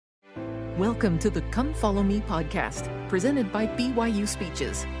Welcome to the Come Follow Me podcast, presented by BYU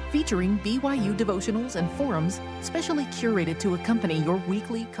Speeches, featuring BYU devotionals and forums specially curated to accompany your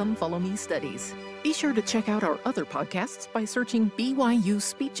weekly Come Follow Me studies. Be sure to check out our other podcasts by searching BYU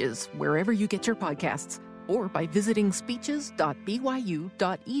Speeches wherever you get your podcasts, or by visiting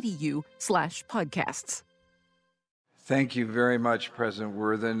speeches.byu.edu/podcasts. Thank you very much, President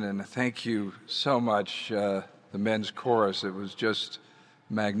Worthen, and thank you so much, the men's chorus. It was just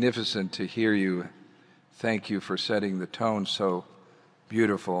magnificent to hear you. Thank you for setting the tone so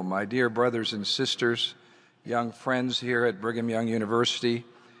beautiful. My dear brothers and sisters, young friends here at Brigham Young University,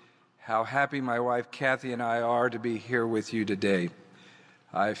 how happy my wife Kathy and I are to be here with you today.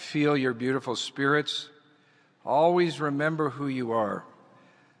 I feel your beautiful spirits. Always remember who you are.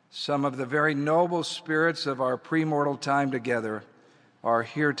 Some of the very noble spirits of our premortal time together are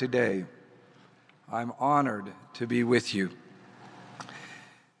here today. I'm honored to be with you.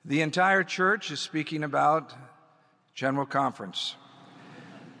 The entire church is speaking about General Conference.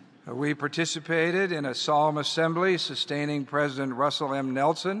 We participated in a solemn assembly sustaining President Russell M.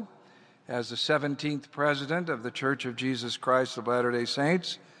 Nelson as the 17th President of the Church of Jesus Christ of Latter-day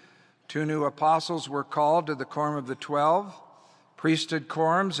Saints. 2 new apostles were called to the Quorum of the 12. Priesthood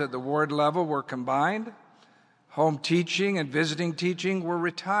quorums at the ward level were combined. Home teaching and visiting teaching were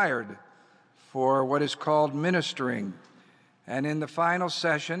retired for what is called ministering. And in the final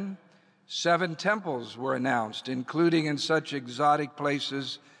session, 7 temples were announced, including in such exotic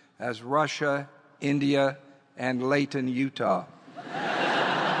places as Russia, India, and Layton, Utah.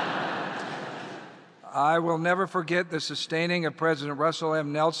 I will never forget the sustaining of President Russell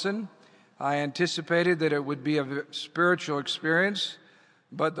M. Nelson. I anticipated that it would be a spiritual experience,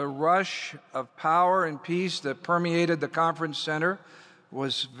 but the rush of power and peace that permeated the conference center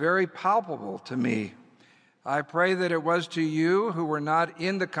was very palpable to me. I pray that it was to you who were not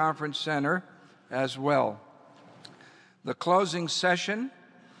in the conference center as well. The closing session,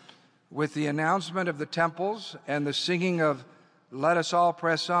 with the announcement of the temples and the singing of "Let Us All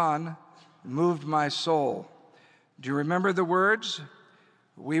Press On," moved my soul. Do you remember the words?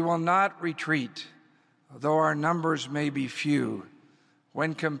 We will not retreat, though our numbers may be few,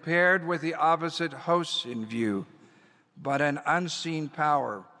 when compared with the opposite hosts in view, but an unseen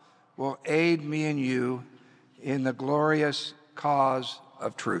power will aid me and you in the glorious cause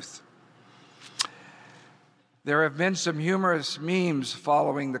of truth. There have been some humorous memes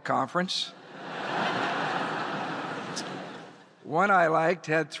following the conference. One I liked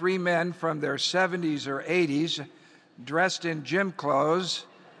had 3 men from their 70s or 80s dressed in gym clothes.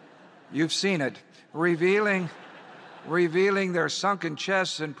 You've seen it, revealing their sunken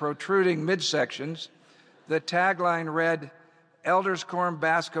chests and protruding midsections. The tagline read, "Elders Quorum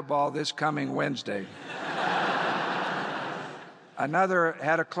basketball this coming Wednesday." Another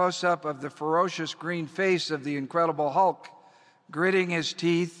had a close-up of the ferocious green face of the Incredible Hulk, gritting his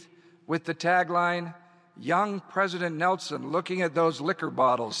teeth with the tagline, "Young President Nelson looking at those liquor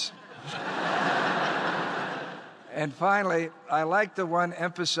bottles." And finally, I like the one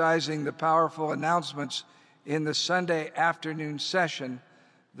emphasizing the powerful announcements in the Sunday afternoon session.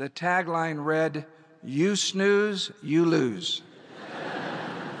 The tagline read, "You snooze, you lose."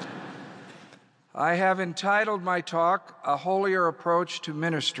 I have entitled my talk, "A Holier Approach to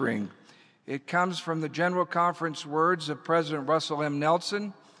Ministering." It comes from the General Conference words of President Russell M.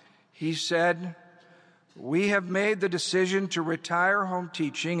 Nelson. He said, "We have made the decision to retire home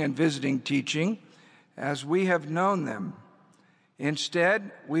teaching and visiting teaching as we have known them.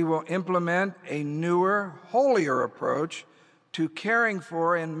 Instead, we will implement a newer, holier approach to caring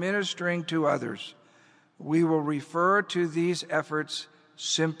for and ministering to others. We will refer to these efforts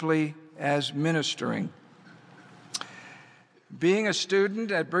simply as ministering." Being a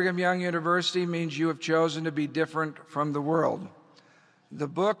student at Brigham Young University means you have chosen to be different from the world. The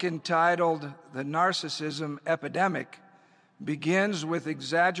book entitled "The Narcissism Epidemic" begins with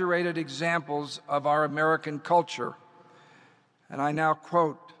exaggerated examples of our American culture. And I now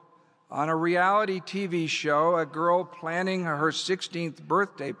quote, "On a reality TV show, a girl planning her 16th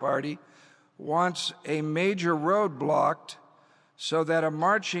birthday party wants a major road blocked so that a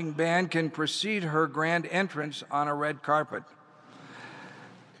marching band can precede her grand entrance on a red carpet."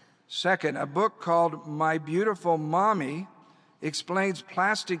 Second, a book called "My Beautiful Mommy" explains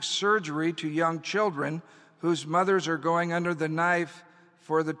plastic surgery to young children whose mothers are going under the knife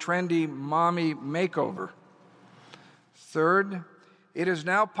for the trendy mommy makeover. Third, it is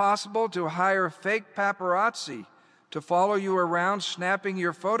now possible to hire fake paparazzi to follow you around snapping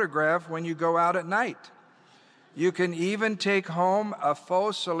your photograph when you go out at night. You can even take home a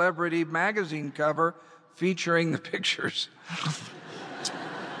faux celebrity magazine cover featuring the pictures.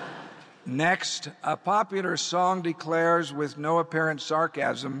 Next, a popular song declares with no apparent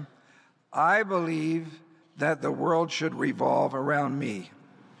sarcasm, "I believe that the world should revolve around me."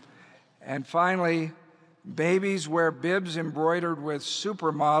 And finally, babies wear bibs embroidered with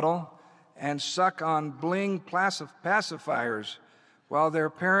supermodel and suck on bling pacifiers while their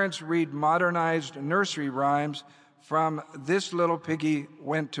parents read modernized nursery rhymes from "This Little Piggy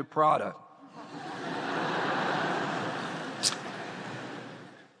Went to Prada."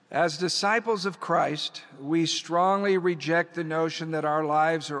 As disciples of Christ, we strongly reject the notion that our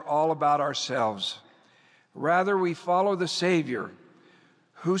lives are all about ourselves. Rather, we follow the Savior.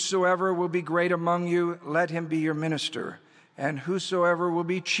 "Whosoever will be great among you, let him be your minister. And whosoever will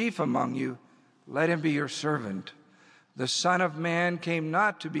be chief among you, let him be your servant. The Son of Man came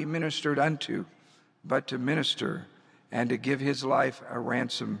not to be ministered unto, but to minister and to give his life a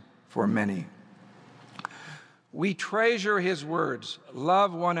ransom for many." We treasure his words,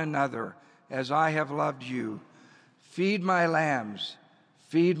 "Love one another as I have loved you. Feed my lambs,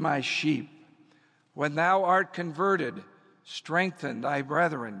 feed my sheep. When thou art converted, strengthen thy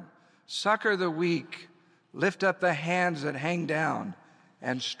brethren. Succor the weak, lift up the hands that hang down,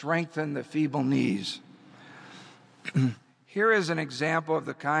 and strengthen the feeble knees." Here is an example of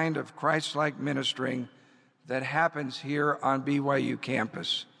the kind of Christ-like ministering that happens here on BYU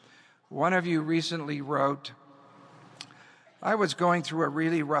campus. One of you recently wrote, "I was going through a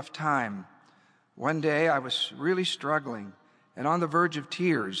really rough time. One day I was really struggling and on the verge of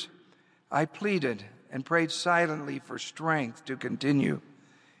tears. I pleaded and prayed silently for strength to continue.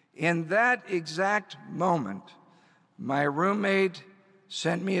 In that exact moment, my roommate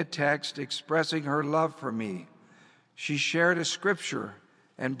sent me a text expressing her love for me. She shared a scripture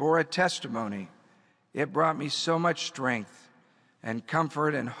and bore a testimony. It brought me so much strength and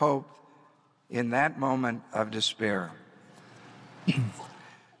comfort and hope in that moment of despair."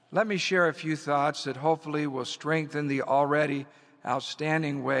 Let me share a few thoughts that hopefully will strengthen the already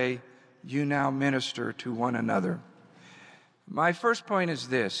outstanding way you now minister to one another. My first point is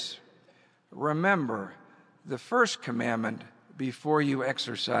this: remember the first commandment before you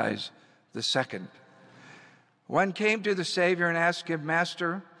exercise the second. One came to the Savior and asked him,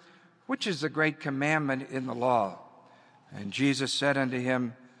 "Master, which is the great commandment in the law?" And Jesus said unto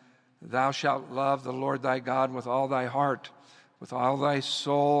him, "Thou shalt love the Lord thy God with all thy heart, with all thy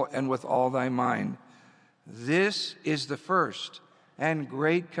soul, and with all thy mind. This is the first and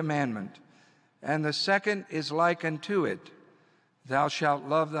great commandment. And the second is like unto it. Thou shalt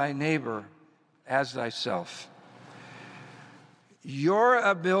love thy neighbor as thyself." Your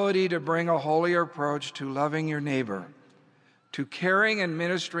ability to bring a holier approach to loving your neighbor, to caring and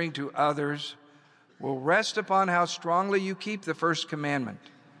ministering to others, will rest upon how strongly you keep the first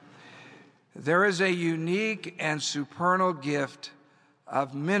commandment. There is a unique and supernal gift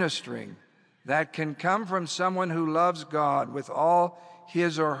of ministering that can come from someone who loves God with all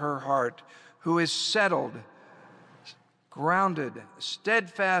his or her heart, who is settled, grounded,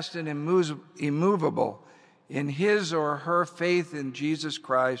 steadfast, and immovable in his or her faith in Jesus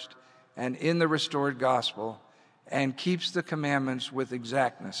Christ and in the restored gospel, and keeps the commandments with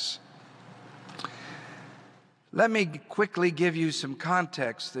exactness. Let me quickly give you some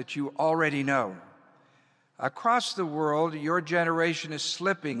context that you already know. Across the world, your generation is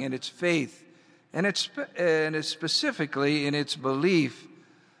slipping in its faith, and it's specifically in its belief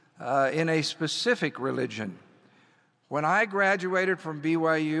in a specific religion. When I graduated from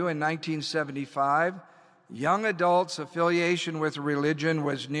BYU in 1975, young adults' affiliation with religion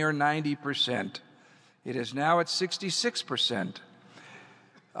was near 90%. It is now at 66%.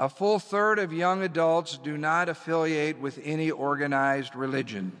 A full third of young adults do not affiliate with any organized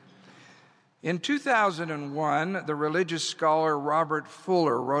religion. In 2001, the religious scholar Robert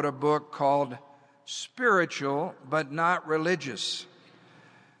Fuller wrote a book called Spiritual but Not Religious.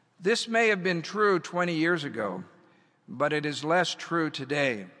 This may have been true 20 years ago, but it is less true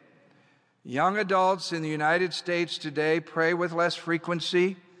today. Young adults in the United States today pray with less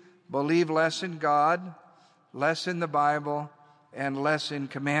frequency, believe less in God, less in the Bible, and less in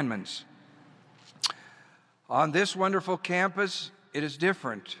commandments. On this wonderful campus, it is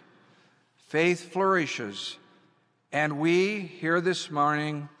different. Faith flourishes, and we here this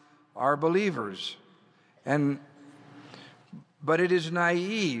morning are believers. But it is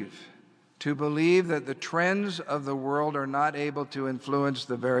naive to believe that the trends of the world are not able to influence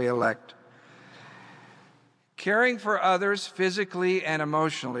the very elect. Caring for others physically and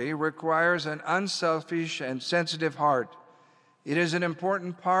emotionally requires an unselfish and sensitive heart. It is an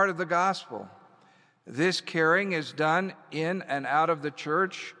important part of the gospel. This caring is done in and out of the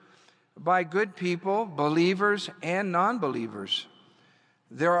church by good people, believers and non-believers.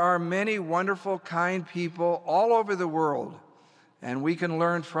 There are many wonderful, kind people all over the world, and we can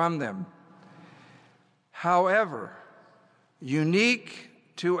learn from them. However, unique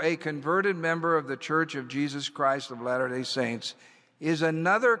to a converted member of the Church of Jesus Christ of Latter-day Saints is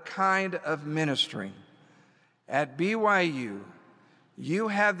another kind of ministering. At BYU, you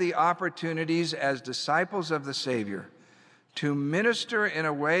have the opportunities as disciples of the Savior to minister in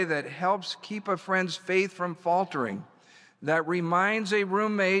a way that helps keep a friend's faith from faltering, that reminds a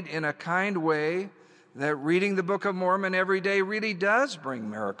roommate in a kind way that reading the Book of Mormon every day really does bring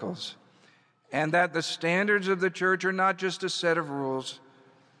miracles, and that the standards of the church are not just a set of rules,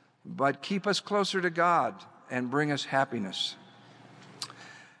 but keep us closer to God and bring us happiness.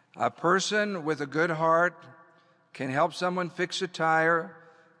 A person with a good heart can help someone fix a tire,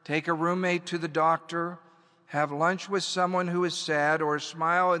 take a roommate to the doctor, have lunch with someone who is sad, or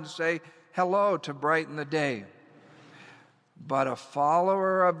smile and say hello to brighten the day. But a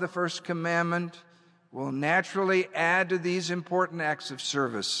follower of the first commandment will naturally add to these important acts of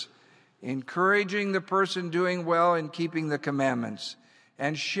service, encouraging the person doing well in keeping the commandments,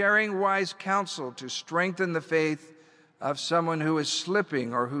 and sharing wise counsel to strengthen the faith of someone who is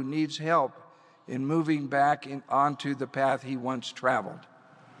slipping or who needs help in moving back onto the path he once traveled.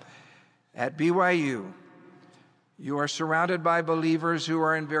 At BYU, you are surrounded by believers who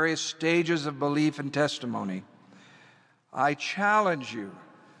are in various stages of belief and testimony. I challenge you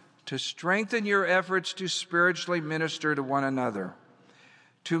to strengthen your efforts to spiritually minister to one another.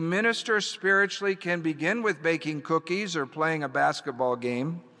 To minister spiritually can begin with baking cookies or playing a basketball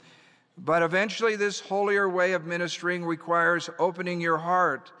game, but eventually this holier way of ministering requires opening your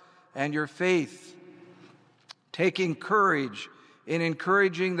heart and your faith, taking courage in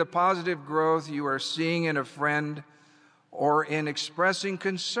encouraging the positive growth you are seeing in a friend, or in expressing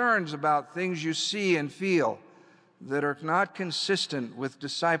concerns about things you see and feel that are not consistent with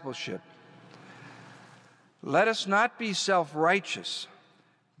discipleship. Let us not be self-righteous,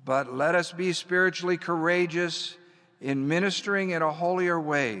 but let us be spiritually courageous in ministering in a holier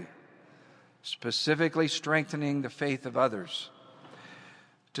way, specifically strengthening the faith of others.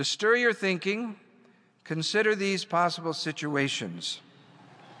 To stir your thinking, consider these possible situations.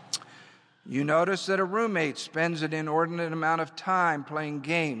 You notice that a roommate spends an inordinate amount of time playing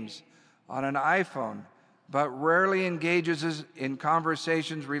games on an iPhone, but rarely engages in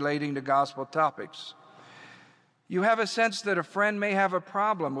conversations relating to gospel topics. You have a sense that a friend may have a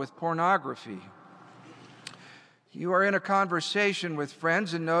problem with pornography. You are in a conversation with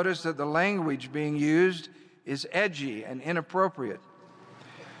friends and notice that the language being used is edgy and inappropriate.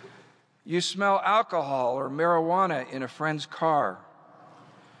 You smell alcohol or marijuana in a friend's car.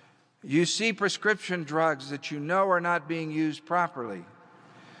 You see prescription drugs that you know are not being used properly.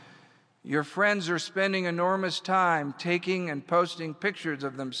 Your friends are spending enormous time taking and posting pictures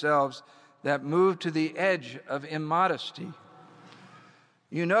of themselves that move to the edge of immodesty.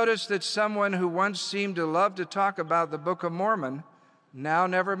 You notice that someone who once seemed to love to talk about the Book of Mormon now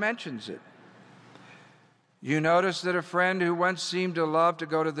never mentions it. You notice that a friend who once seemed to love to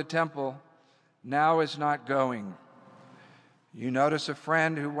go to the temple now is not going. You notice a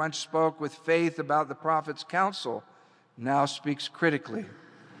friend who once spoke with faith about the prophet's counsel now speaks critically.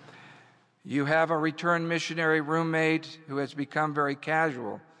 You have a returned missionary roommate who has become very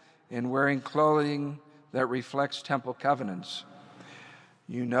casual in wearing clothing that reflects temple covenants.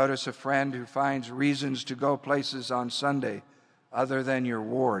 You notice a friend who finds reasons to go places on Sunday other than your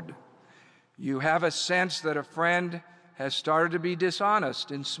ward. You have a sense that a friend has started to be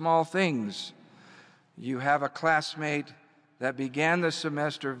dishonest in small things. You have a classmate that began the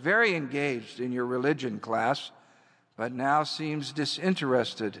semester very engaged in your religion class, but now seems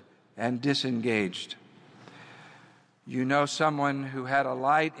disinterested and disengaged. You know someone who had a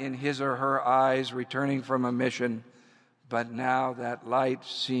light in his or her eyes returning from a mission, but now that light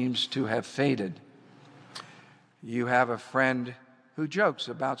seems to have faded. You have a friend who jokes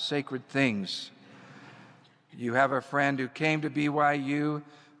about sacred things. You have a friend who came to BYU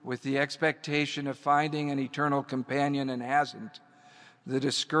with the expectation of finding an eternal companion and hasn't. The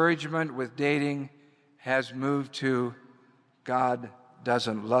discouragement with dating has moved to, God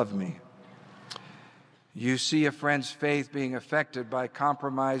doesn't love me. You see a friend's faith being affected by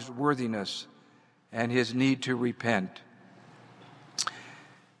compromised worthiness and his need to repent.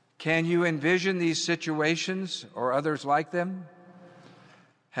 Can you envision these situations or others like them?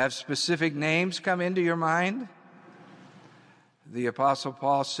 Have specific names come into your mind? The Apostle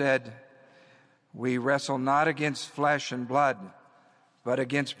Paul said, "We wrestle not against flesh and blood, but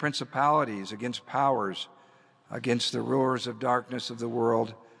against principalities, against powers, against the rulers of darkness of the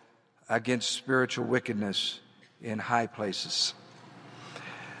world, against spiritual wickedness in high places."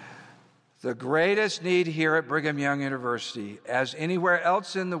 The greatest need here at Brigham Young University, as anywhere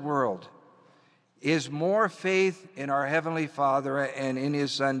else in the world, is more faith in our Heavenly Father and in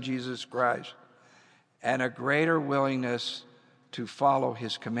His Son, Jesus Christ, and a greater willingness to follow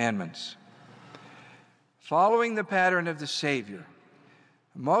His commandments. Following the pattern of the Savior,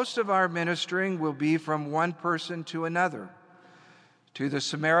 most of our ministering will be from one person to another. To the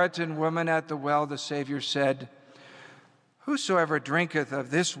Samaritan woman at the well, the Savior said, "Whosoever drinketh of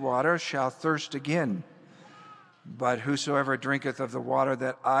this water shall thirst again, but whosoever drinketh of the water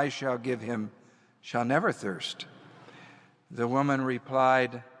that I shall give him shall never thirst." The woman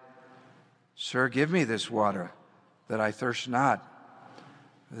replied, "Sir, give me this water, that I thirst not."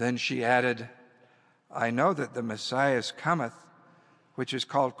 Then she added, "I know that the Messiah cometh, which is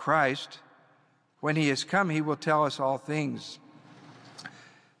called Christ. When he is come, he will tell us all things."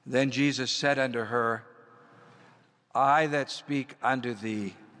 Then Jesus said unto her, "I that speak unto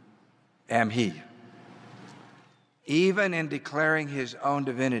thee am he." Even in declaring his own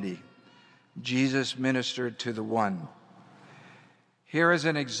divinity, Jesus ministered to the one. Here is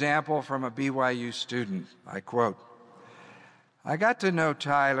an example from a BYU student. I quote, "I got to know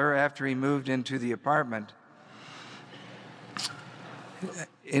Tyler after he moved into the apartment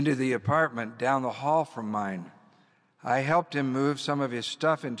down the hall from mine. I helped him move some of his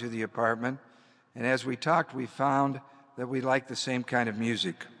stuff into the apartment, and as we talked, we found that we liked the same kind of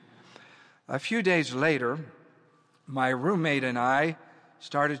music. A few days later, my roommate and I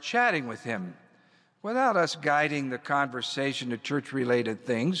started chatting with him. Without us guiding the conversation to church-related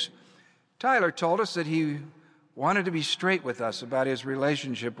things, Tyler told us that he wanted to be straight with us about his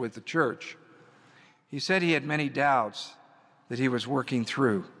relationship with the church. He said he had many doubts that he was working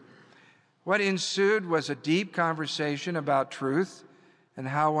through. What ensued was a deep conversation about truth and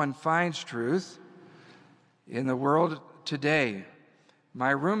how one finds truth in the world today. My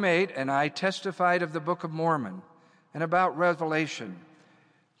roommate and I testified of the Book of Mormon and about Revelation.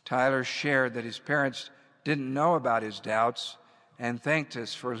 Tyler shared that his parents didn't know about his doubts and thanked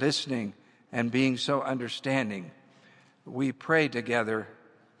us for listening and being so understanding. We prayed together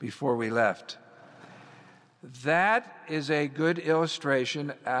before we left. That is a good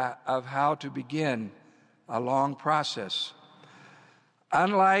illustration of how to begin a long process.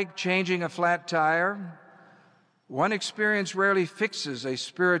 Unlike changing a flat tire, one experience rarely fixes a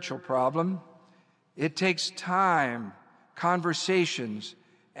spiritual problem. It takes time, conversations,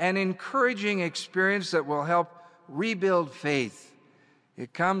 and encouraging experience that will help rebuild faith.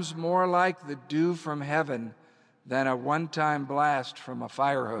 It comes more like the dew from heaven than a one-time blast from a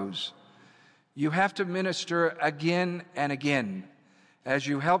fire hose. You have to minister again and again as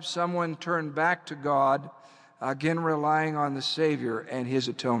you help someone turn back to God, again relying on the Savior and His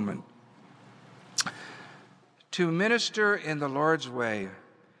atonement. To minister in the Lord's way,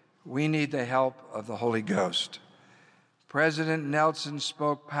 we need the help of the Holy Ghost. President Nelson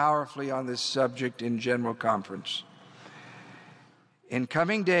spoke powerfully on this subject in General Conference. In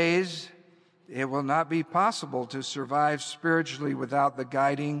coming days, it will not be possible to survive spiritually without the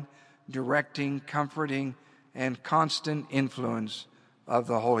guiding, directing, comforting, and constant influence of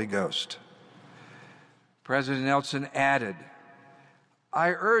the Holy Ghost. President Nelson added, "I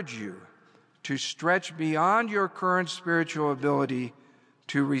urge you to stretch beyond your current spiritual ability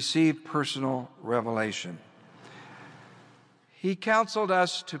to receive personal revelation." He counseled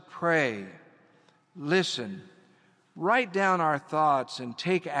us to pray, listen, write down our thoughts, and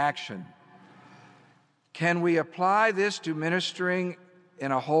take action. Can we apply this to ministering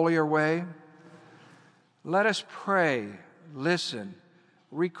in a holier way? Let us pray, listen,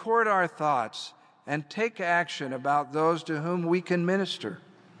 record our thoughts, and take action about those to whom we can minister.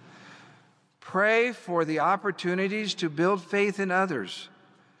 Pray for the opportunities to build faith in others.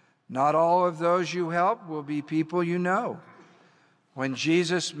 Not all of those you help will be people you know. When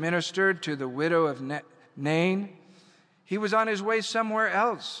Jesus ministered to the widow of Nain, he was on his way somewhere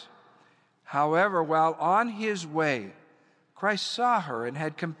else. However, while on his way, Christ saw her and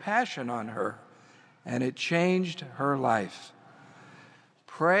had compassion on her, and it changed her life.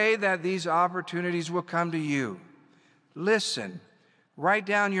 Pray that these opportunities will come to you. Listen, write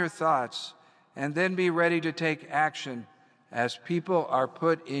down your thoughts, and then be ready to take action as people are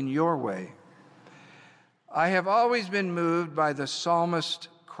put in your way. I have always been moved by the psalmist's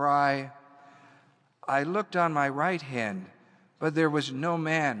cry, "I looked on my right hand, but there was no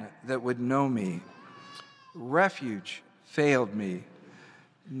man that would know me. Refuge failed me.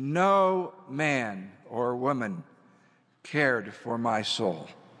 No man or woman cared for my soul."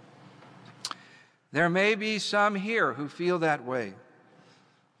 There may be some here who feel that way.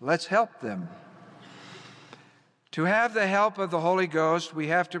 Let's help them. To have the help of the Holy Ghost, we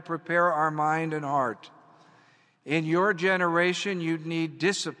have to prepare our mind and heart. In your generation, you need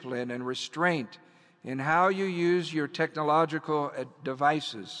discipline and restraint in how you use your technological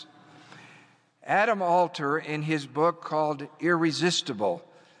devices. Adam Alter, in his book called Irresistible,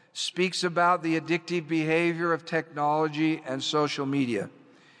 speaks about the addictive behavior of technology and social media.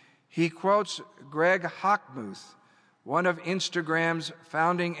 He quotes Greg Hochmuth, one of Instagram's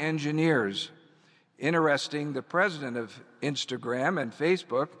founding engineers. Interesting, the president of Instagram and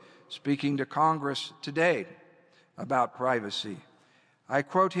Facebook speaking to Congress today about privacy. I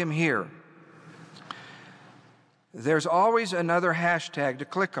quote him here. There's always another hashtag to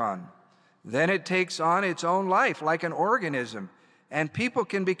click on. Then it takes on its own life like an organism, and people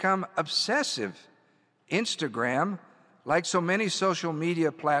can become obsessive. Instagram, like so many social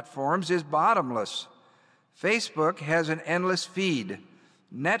media platforms, is bottomless. Facebook has an endless feed.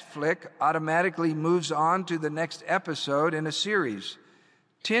 Netflix automatically moves on to the next episode in a series.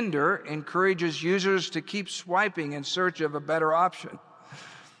 Tinder encourages users to keep swiping in search of a better option.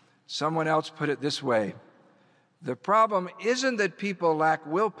 Someone else put it this way: the problem isn't that people lack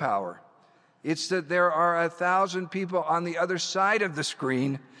willpower. It's that there are 1,000 people on the other side of the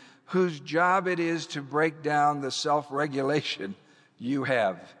screen whose job it is to break down the self-regulation you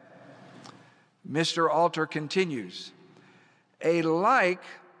have. Mr. Alter continues, a like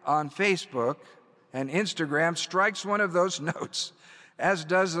on Facebook and Instagram strikes one of those notes, as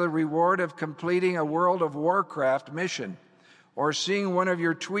does the reward of completing a World of Warcraft mission or seeing one of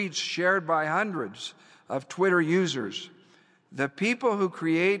your tweets shared by hundreds of Twitter users. The people who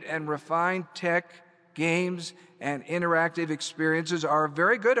create and refine tech, games, and interactive experiences are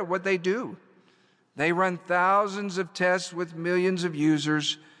very good at what they do. They run thousands of tests with millions of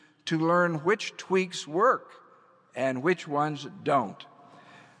users to learn which tweaks work and which ones don't.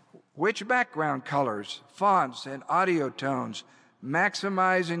 Which background colors, fonts, and audio tones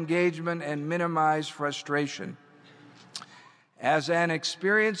maximize engagement and minimize frustration. As an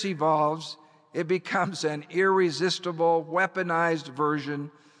experience evolves, it becomes an irresistible, weaponized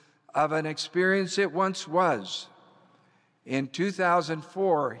version of an experience it once was. In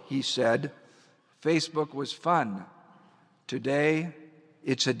 2004, he said, Facebook was fun. Today,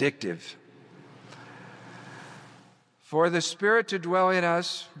 it's addictive. For the Spirit to dwell in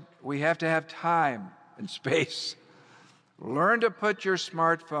us, we have to have time and space. Learn to put your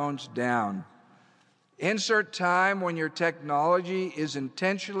smartphones down. Insert time when your technology is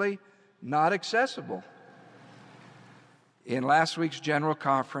intentionally not accessible. In last week's General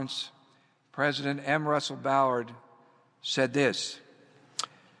Conference, President M. Russell Ballard said this: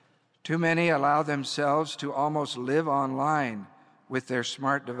 too many allow themselves to almost live online with their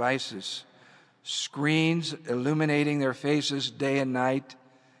smart devices, screens illuminating their faces day and night,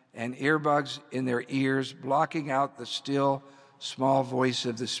 and earbuds in their ears blocking out the still, small voice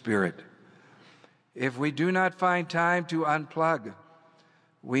of the Spirit. If we do not find time to unplug,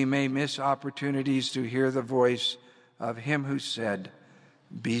 we may miss opportunities to hear the voice of Him who said,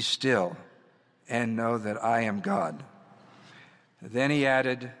 "Be still and know that I am God." Then he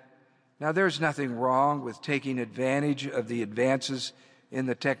added, now there's nothing wrong with taking advantage of the advances in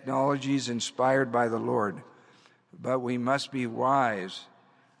the technologies inspired by the Lord, but we must be wise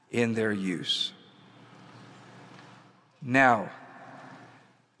in their use. Now,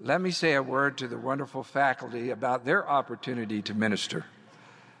 let me say a word to the wonderful faculty about their opportunity to minister.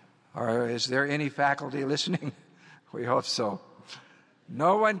 Or is there any faculty listening? We hope so.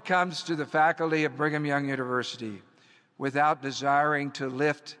 No one comes to the faculty of Brigham Young University without desiring to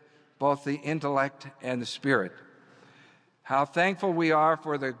lift both the intellect and the spirit. How thankful we are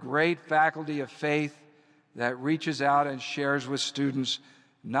for the great faculty of faith that reaches out and shares with students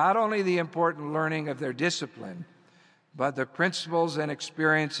not only the important learning of their discipline, but the principles and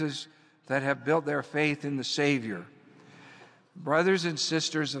experiences that have built their faith in the Savior. Brothers and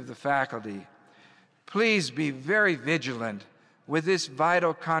sisters of the faculty, please be very vigilant with this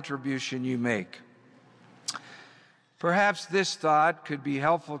vital contribution you make. Perhaps this thought could be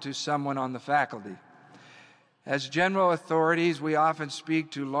helpful to someone on the faculty. As general authorities, we often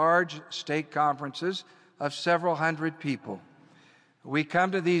speak to large stake conferences of several hundred people. We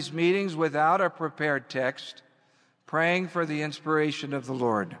come to these meetings without a prepared text, praying for the inspiration of the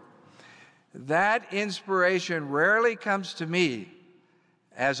Lord. That inspiration rarely comes to me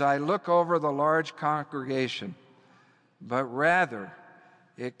as I look over the large congregation, but rather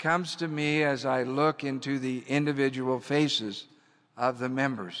it comes to me as I look into the individual faces of the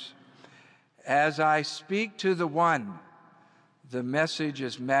members. As I speak to the one, the message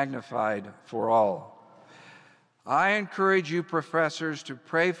is magnified for all. I encourage you, professors, to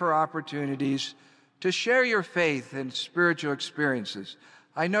pray for opportunities to share your faith and spiritual experiences.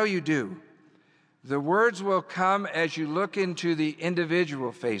 I know you do. The words will come as you look into the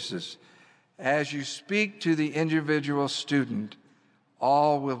individual faces, as you speak to the individual student.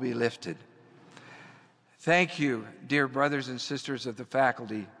 All will be lifted. Thank you, dear brothers and sisters of the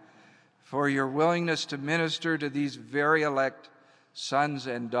faculty, for your willingness to minister to these very elect sons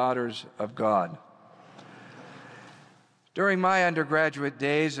and daughters of God. During my undergraduate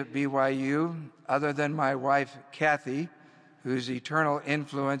days at BYU, other than my wife, Kathy, whose eternal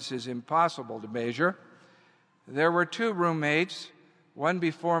influence is impossible to measure, there were two roommates, one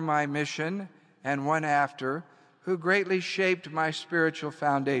before my mission and one after, who greatly shaped my spiritual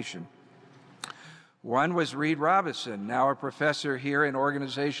foundation. One was Reed Robison, now a professor here in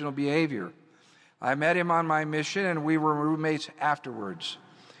organizational behavior. I met him on my mission, and we were roommates afterwards.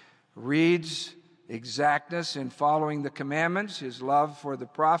 Reed's exactness in following the commandments, his love for the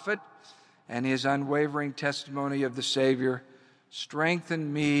prophet, and his unwavering testimony of the Savior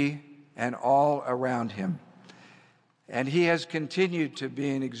strengthened me and all around him. And he has continued to be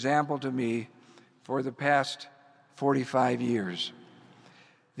an example to me for the past 45 years.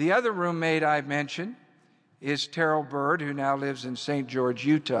 The other roommate I mentioned is Terrell Bird, who now lives in St. George,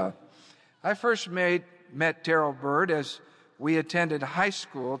 Utah. I first met Terrell Bird as we attended high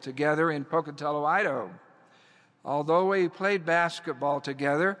school together in Pocatello, Idaho. Although we played basketball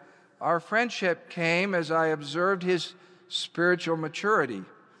together, our friendship came as I observed his spiritual maturity.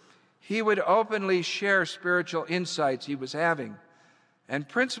 He would openly share spiritual insights he was having and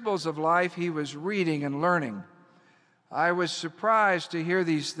principles of life he was reading and learning. I was surprised to hear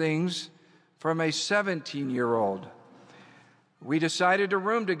these things from a 17-year-old. We decided to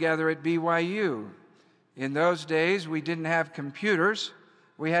room together at BYU. In those days, we didn't have computers,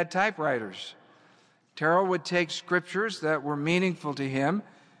 we had typewriters. Terrell would take scriptures that were meaningful to him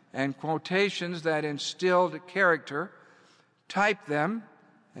and quotations that instilled character, type them,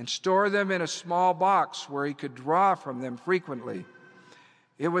 and store them in a small box where he could draw from them frequently.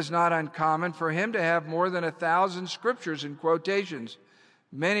 It was not uncommon for him to have more than 1,000 scriptures and quotations,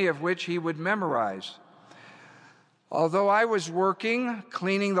 many of which he would memorize. Although I was working,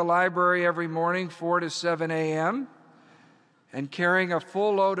 cleaning the library every morning 4 to 7 a.m., and carrying a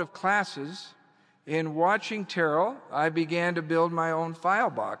full load of classes, in watching Terrell, I began to build my own file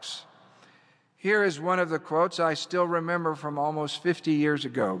box. Here is one of the quotes I still remember from almost 50 years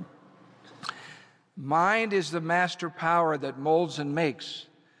ago. "Mind is the master power that molds and makes.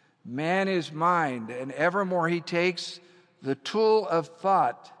 Man is mind, and evermore he takes the tool of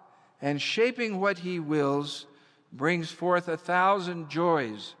thought, and shaping what he wills, brings forth 1,000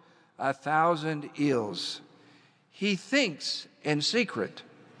 joys, 1,000 ills. He thinks in secret,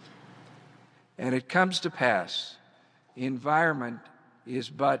 and it comes to pass. Environment is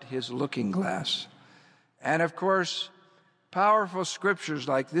but his looking glass." And of course, powerful scriptures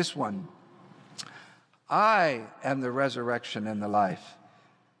like this one. "I am the resurrection and the life.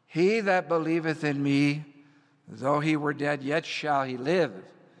 He that believeth in me, though he were dead, yet shall he live.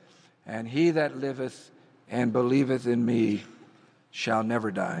 And he that liveth and believeth in me shall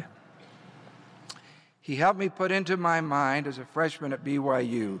never die." He helped me put into my mind as a freshman at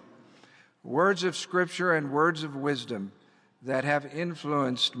BYU words of scripture and words of wisdom that have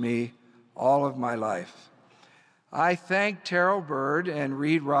influenced me all of my life. I thank Terrell Bird and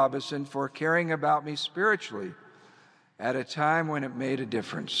Reed Robison for caring about me spiritually at a time when it made a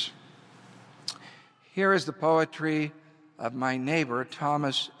difference. Here is the poetry of my neighbor,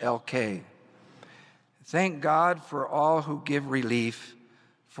 Thomas L.K. "Thank God for all who give relief,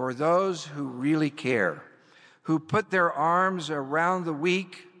 for those who really care, who put their arms around the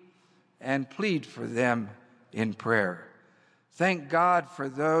weak and plead for them in prayer. Thank God for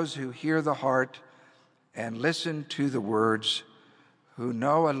those who hear the heart and listen to the words, who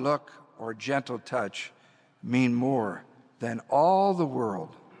know a look or gentle touch mean more than all the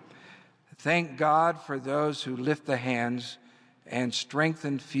world. Thank God for those who lift the hands and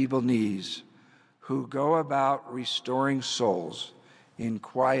strengthen feeble knees, who go about restoring souls in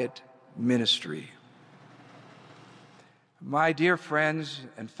quiet ministry." My dear friends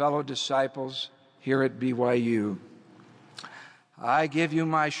and fellow disciples here at BYU, I give you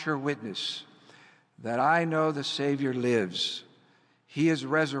my sure witness that I know the Savior lives. He is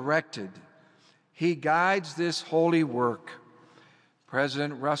resurrected. He guides this holy work.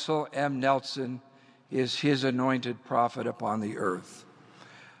 President Russell M. Nelson is his anointed prophet upon the earth.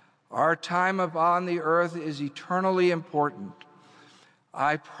 Our time upon the earth is eternally important.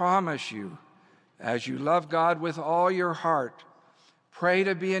 I promise you, as you love God with all your heart, pray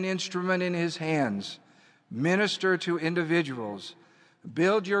to be an instrument in his hands, minister to individuals,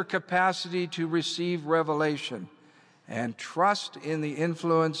 Build your capacity to receive revelation and trust in the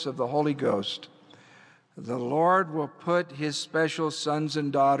influence of the Holy Ghost. The Lord will put his special sons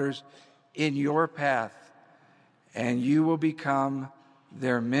and daughters in your path, and you will become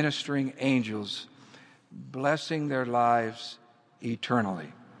their ministering angels, blessing their lives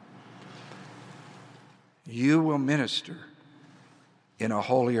eternally. You will minister in a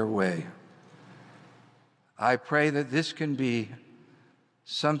holier way. I pray that this can be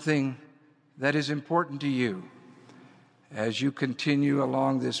something that is important to you as you continue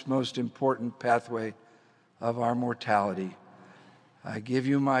along this most important pathway of our mortality. I give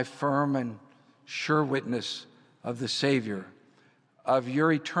you my firm and sure witness of the Savior, of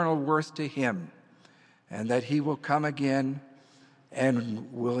your eternal worth to him, and that he will come again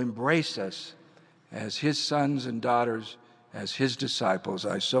and will embrace us as his sons and daughters, as his disciples.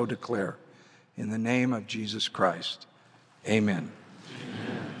 I so declare in the name of Jesus Christ. Amen.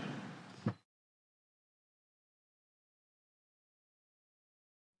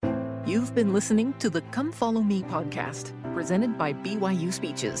 You've been listening to the Come Follow Me podcast, presented by BYU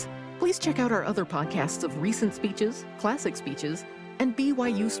Speeches. Please check out our other podcasts of recent speeches, classic speeches, and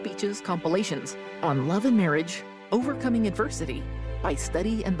BYU Speeches compilations on love and marriage, overcoming adversity, by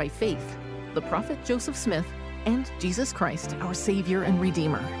study and by faith, the prophet Joseph Smith, and Jesus Christ, our Savior and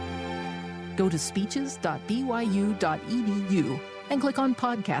Redeemer. Go to speeches.byu.edu and click on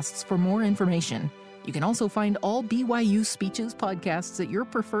podcasts for more information. You can also find all BYU Speeches podcasts at your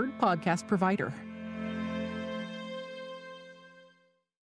preferred podcast provider.